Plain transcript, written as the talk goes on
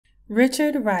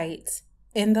Richard Wright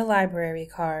in the Library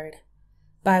Card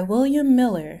by William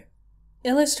Miller,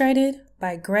 illustrated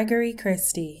by Gregory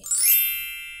Christie.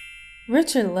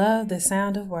 Richard loved the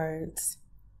sound of words.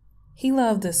 He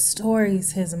loved the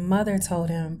stories his mother told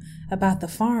him about the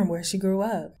farm where she grew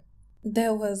up.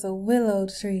 "There was a willow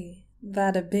tree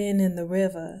that'd been in the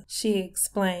river," she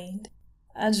explained.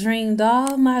 "I dreamed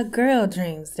all my girl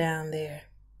dreams down there."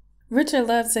 Richard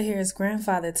loved to hear his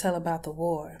grandfather tell about the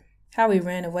war, how he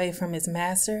ran away from his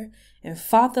master and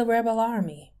fought the rebel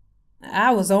army.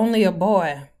 "I was only a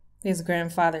boy," his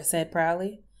grandfather said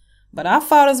proudly, "but I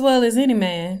fought as well as any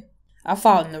man. I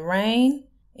fought in the rain,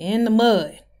 in the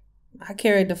mud. I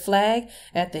carried the flag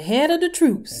at the head of the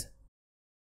troops."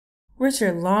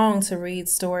 Richard longed to read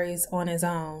stories on his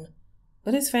own,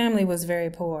 but his family was very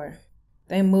poor.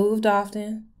 They moved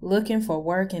often, looking for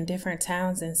work in different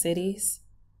towns and cities.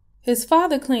 His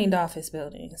father cleaned office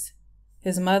buildings.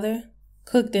 His mother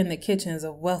cooked in the kitchens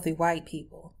of wealthy white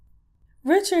people.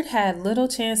 Richard had little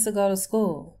chance to go to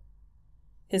school.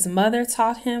 His mother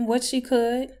taught him what she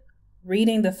could,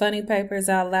 reading the funny papers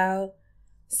out loud,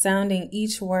 sounding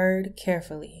each word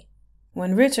carefully.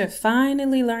 When Richard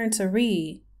finally learned to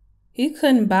read, he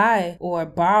couldn't buy or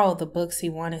borrow the books he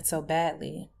wanted so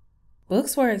badly.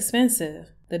 Books were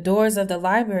expensive. The doors of the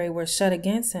library were shut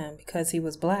against him because he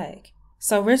was black.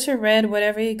 So Richard read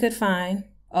whatever he could find,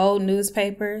 old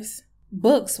newspapers,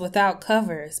 books without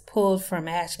covers pulled from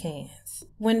ash cans.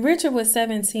 When Richard was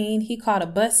 17, he caught a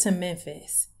bus to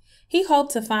Memphis. He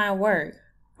hoped to find work,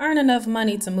 earn enough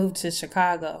money to move to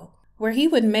Chicago, where he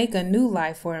would make a new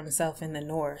life for himself in the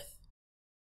North.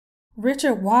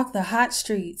 Richard walked the hot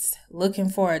streets looking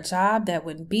for a job that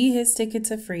would be his ticket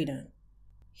to freedom.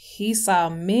 He saw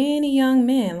many young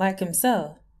men like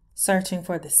himself searching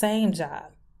for the same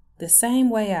job, the same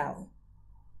way out.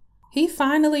 He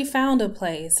finally found a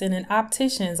place in an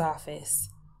optician's office.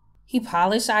 He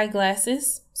polished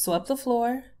eyeglasses, swept the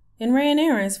floor, and ran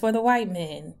errands for the white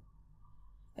men.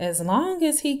 As long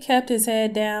as he kept his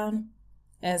head down,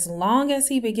 as long as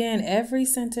he began every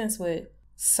sentence with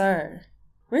 "Sir,"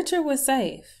 Richard was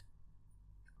safe.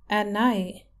 At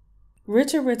night,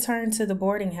 Richard returned to the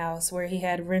boarding house where he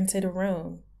had rented a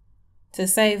room. To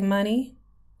save money,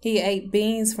 he ate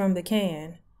beans from the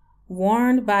can,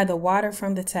 warmed by the water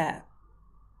from the tap.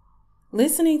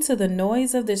 Listening to the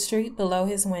noise of the street below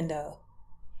his window,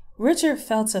 Richard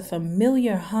felt a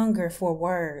familiar hunger for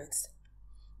words.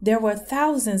 There were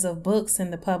thousands of books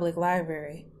in the public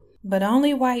library, but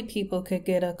only white people could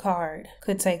get a card,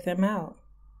 could take them out.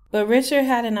 But Richard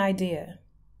had an idea.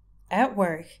 At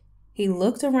work, he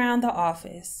looked around the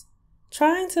office,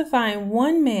 trying to find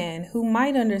one man who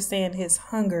might understand his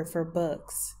hunger for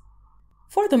books.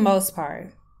 For the most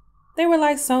part, they were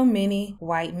like so many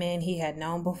white men he had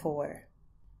known before.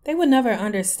 They would never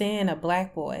understand a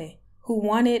black boy who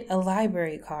wanted a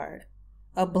library card,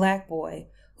 a black boy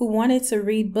who wanted to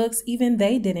read books even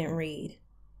they didn't read.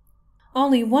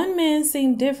 Only one man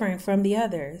seemed different from the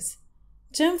others.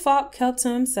 Jim Falk kept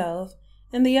to himself,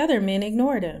 and the other men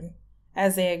ignored him,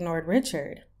 as they ignored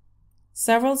Richard.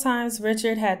 Several times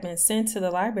Richard had been sent to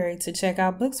the library to check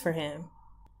out books for him.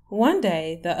 One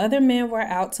day, the other men were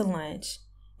out to lunch,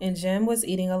 and Jim was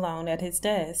eating alone at his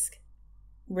desk.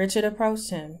 Richard approached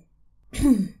him.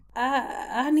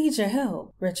 I need your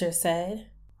help," Richard said.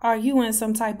 "Are you in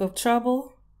some type of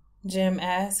trouble?" Jim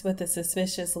asked with a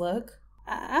suspicious look.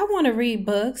 I want to read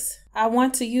books. I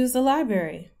want to use the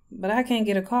library, but I can't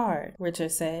get a card,"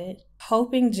 Richard said,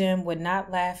 hoping Jim would not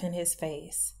laugh in his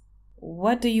face.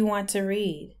 "What do you want to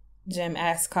read?" Jim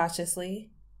asked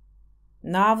cautiously.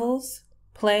 "Novels?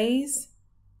 Plays?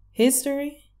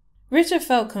 History?" Richard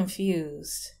felt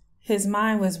confused. His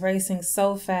mind was racing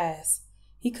so fast,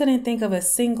 he couldn't think of a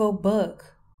single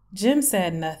book. Jim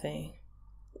said nothing,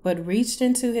 but reached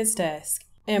into his desk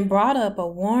and brought up a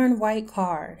worn white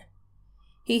card.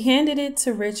 He handed it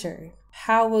to Richard.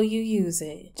 "How will you use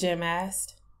it?" Jim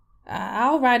asked.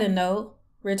 I'll write a note,"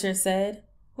 Richard said,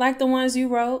 "like the ones you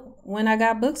wrote when I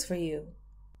got books for you."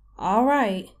 "All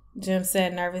right," Jim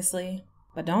said nervously,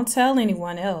 "but don't tell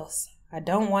anyone else. I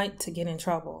don't want to get in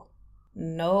trouble."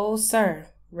 "No, sir,"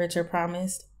 Richard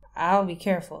promised. "I'll be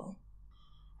careful."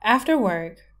 After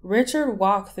work, Richard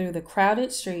walked through the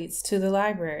crowded streets to the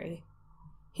library.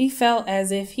 He felt as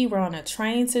if he were on a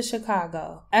train to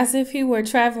Chicago, as if he were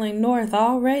traveling north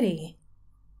already.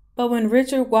 But when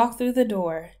Richard walked through the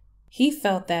door, he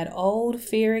felt that old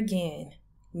fear again.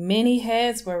 Many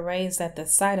heads were raised at the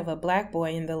sight of a black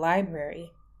boy in the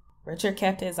library. Richard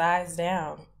kept his eyes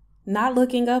down, not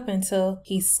looking up until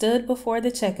he stood before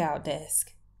the checkout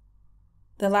desk.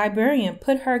 The librarian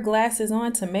put her glasses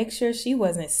on to make sure she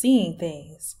wasn't seeing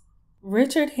things.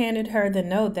 Richard handed her the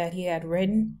note that he had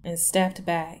written and stepped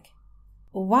back.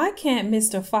 "Why can't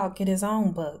Mr. Falk get his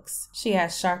own books?" she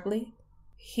asked sharply.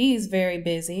 "He's very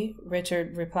busy,"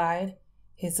 Richard replied,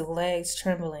 his legs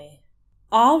trembling.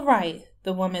 "All right,"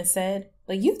 the woman said,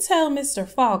 "but you tell Mr.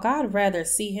 Falk I'd rather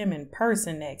see him in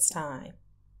person next time."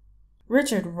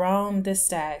 Richard roamed the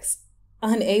stacks,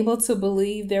 unable to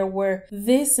believe there were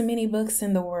this many books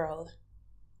in the world.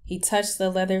 He touched the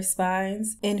leather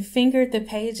spines and fingered the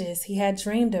pages he had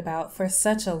dreamed about for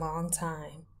such a long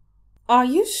time. "Are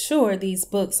you sure these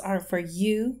books aren't for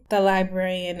you?" the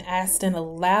librarian asked in a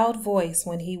loud voice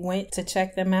when he went to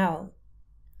check them out.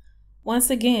 Once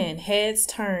again, heads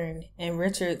turned, and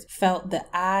Richard felt the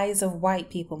eyes of white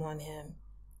people on him.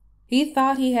 He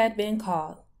thought he had been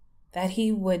caught, that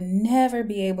he would never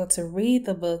be able to read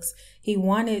the books he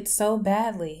wanted so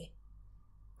badly.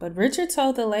 But Richard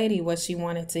told the lady what she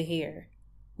wanted to hear,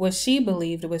 what she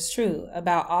believed was true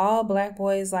about all black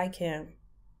boys like him.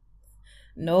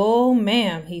 "No,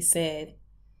 ma'am," he said.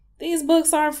 "These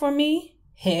books aren't for me.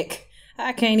 Heck,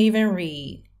 I can't even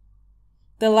read."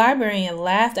 The librarian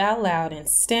laughed out loud and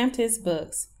stamped his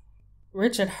books.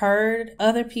 Richard heard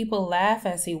other people laugh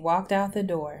as he walked out the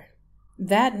door.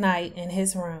 That night in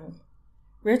his room,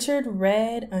 Richard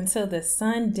read until the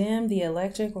sun dimmed the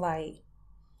electric light.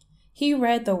 He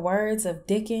read the words of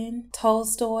Dickens,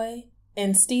 Tolstoy,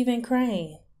 and Stephen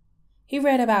Crane. He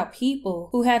read about people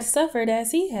who had suffered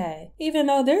as he had, even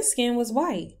though their skin was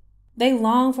white. They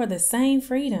longed for the same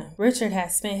freedom Richard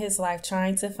had spent his life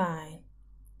trying to find.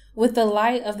 With the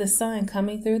light of the sun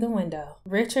coming through the window,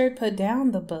 Richard put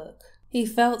down the book. He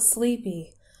felt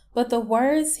sleepy, but the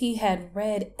words he had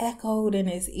read echoed in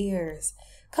his ears,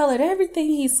 colored everything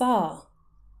he saw.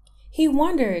 He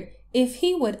wondered if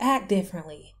he would act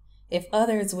differently, if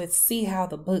others would see how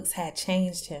the books had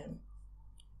changed him.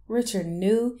 Richard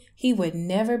knew he would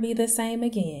never be the same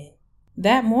again.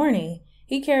 That morning,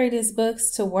 he carried his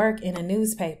books to work in a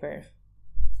newspaper.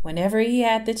 Whenever he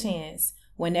had the chance,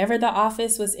 whenever the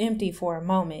office was empty for a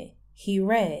moment, he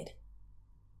read.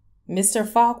 Mr.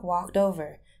 Falk walked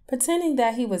over, pretending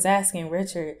that he was asking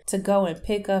Richard to go and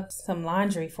pick up some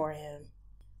laundry for him.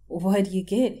 "What'd you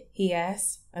get?" he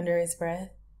asked under his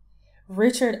breath.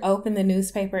 Richard opened the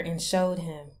newspaper and showed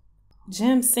him.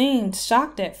 Jim seemed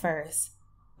shocked at first,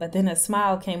 but then a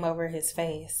smile came over his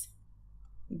face.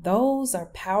 "Those are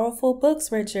powerful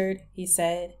books, Richard," he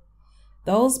said.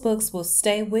 "Those books will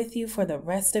stay with you for the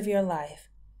rest of your life.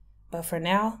 But for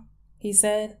now," he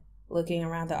said, looking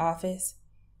around the office,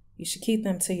 "you should keep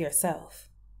them to yourself."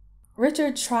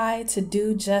 Richard tried to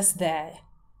do just that,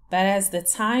 but as the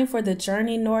time for the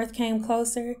journey north came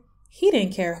closer, he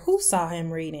didn't care who saw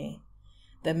him reading.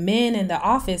 The men in the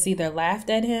office either laughed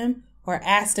at him or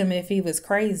asked him if he was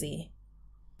crazy.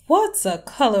 "What's a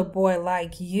colored boy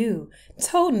like you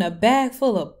toting a bag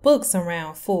full of books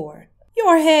around for?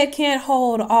 Your head can't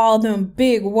hold all them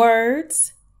big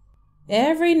words."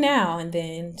 Every now and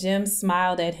then, Jim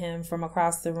smiled at him from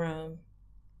across the room.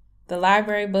 The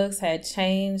library books had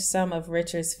changed some of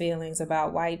Richard's feelings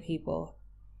about white people.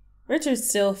 Richard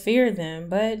still feared them,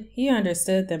 but he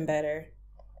understood them better.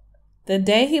 The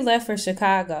day he left for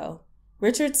Chicago,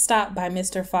 Richard stopped by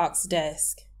Mr. Falk's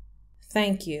desk.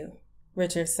 "Thank you,"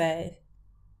 Richard said.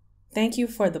 "Thank you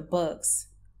for the books.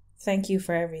 Thank you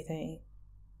for everything."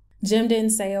 Jim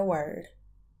didn't say a word,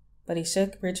 but he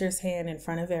shook Richard's hand in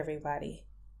front of everybody.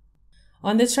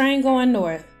 On the train going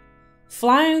north,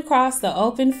 flying across the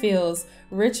open fields,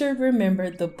 Richard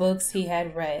remembered the books he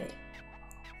had read.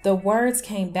 The words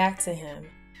came back to him,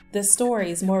 the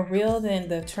stories more real than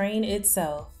the train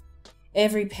itself.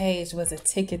 Every page was a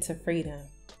ticket to freedom,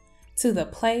 to the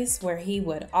place where he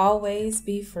would always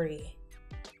be free.